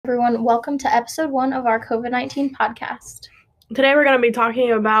everyone. Welcome to episode 1 of our COVID-19 podcast. Today we're going to be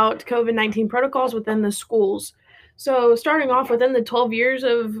talking about COVID-19 protocols within the schools. So starting off within the 12 years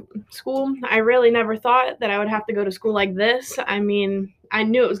of school, I really never thought that I would have to go to school like this. I mean, I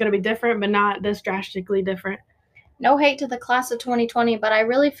knew it was going to be different, but not this drastically different. No hate to the class of 2020, but I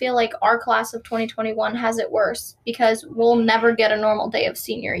really feel like our class of 2021 has it worse because we'll never get a normal day of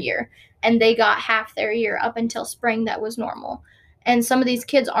senior year. And they got half their year up until spring that was normal. And some of these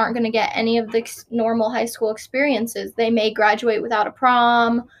kids aren't going to get any of the normal high school experiences. They may graduate without a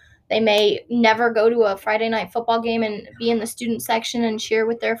prom. They may never go to a Friday night football game and be in the student section and cheer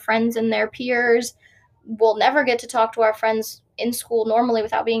with their friends and their peers. We'll never get to talk to our friends in school normally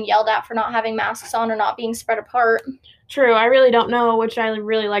without being yelled at for not having masks on or not being spread apart. True. I really don't know which I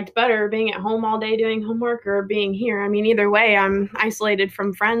really liked better, being at home all day doing homework or being here. I mean, either way, I'm isolated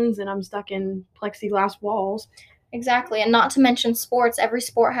from friends and I'm stuck in plexiglass walls. Exactly. And not to mention sports. Every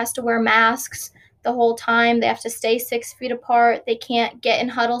sport has to wear masks the whole time. They have to stay 6 feet apart. They can't get in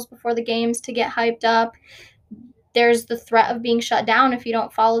huddles before the games to get hyped up. There's the threat of being shut down if you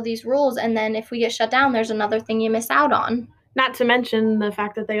don't follow these rules. And then if we get shut down, there's another thing you miss out on. Not to mention the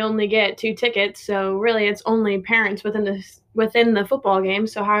fact that they only get 2 tickets, so really it's only parents within the football game.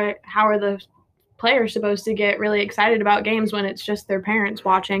 So how are the players supposed to get really excited about games when it's just their parents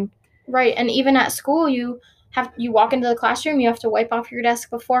watching? Right, and even at school, you walk into the classroom, you have to wipe off your desk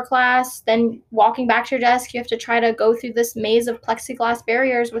before class. Then walking back to your desk, you have to try to go through this maze of plexiglass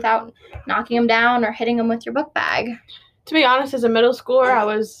barriers without knocking them down or hitting them with your book bag. To be honest, as a middle schooler, I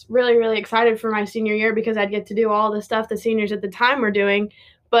was really, really excited for my senior year because I'd get to do all the stuff the seniors at the time were doing.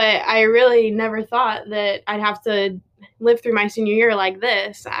 But I really never thought that I'd have to live through my senior year like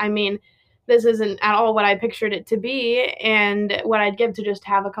this. I mean, this isn't at all what I pictured it to be and what I'd give to just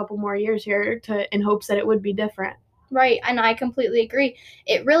have a couple more years here in hopes that it would be different. Right, and I completely agree.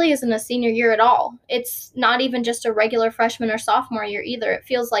 It really isn't a senior year at all. It's not even just a regular freshman or sophomore year either. It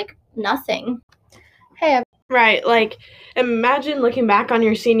feels like nothing. Right, like imagine looking back on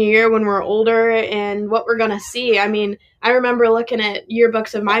your senior year when we're older and what we're going to see. I mean, I remember looking at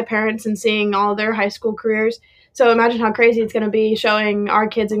yearbooks of my parents and seeing all their high school careers. So imagine how crazy it's going to be showing our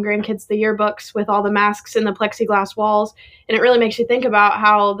kids and grandkids the yearbooks with all the masks and the plexiglass walls. And it really makes you think about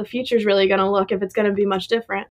how the future's really going to look if it's going to be much different.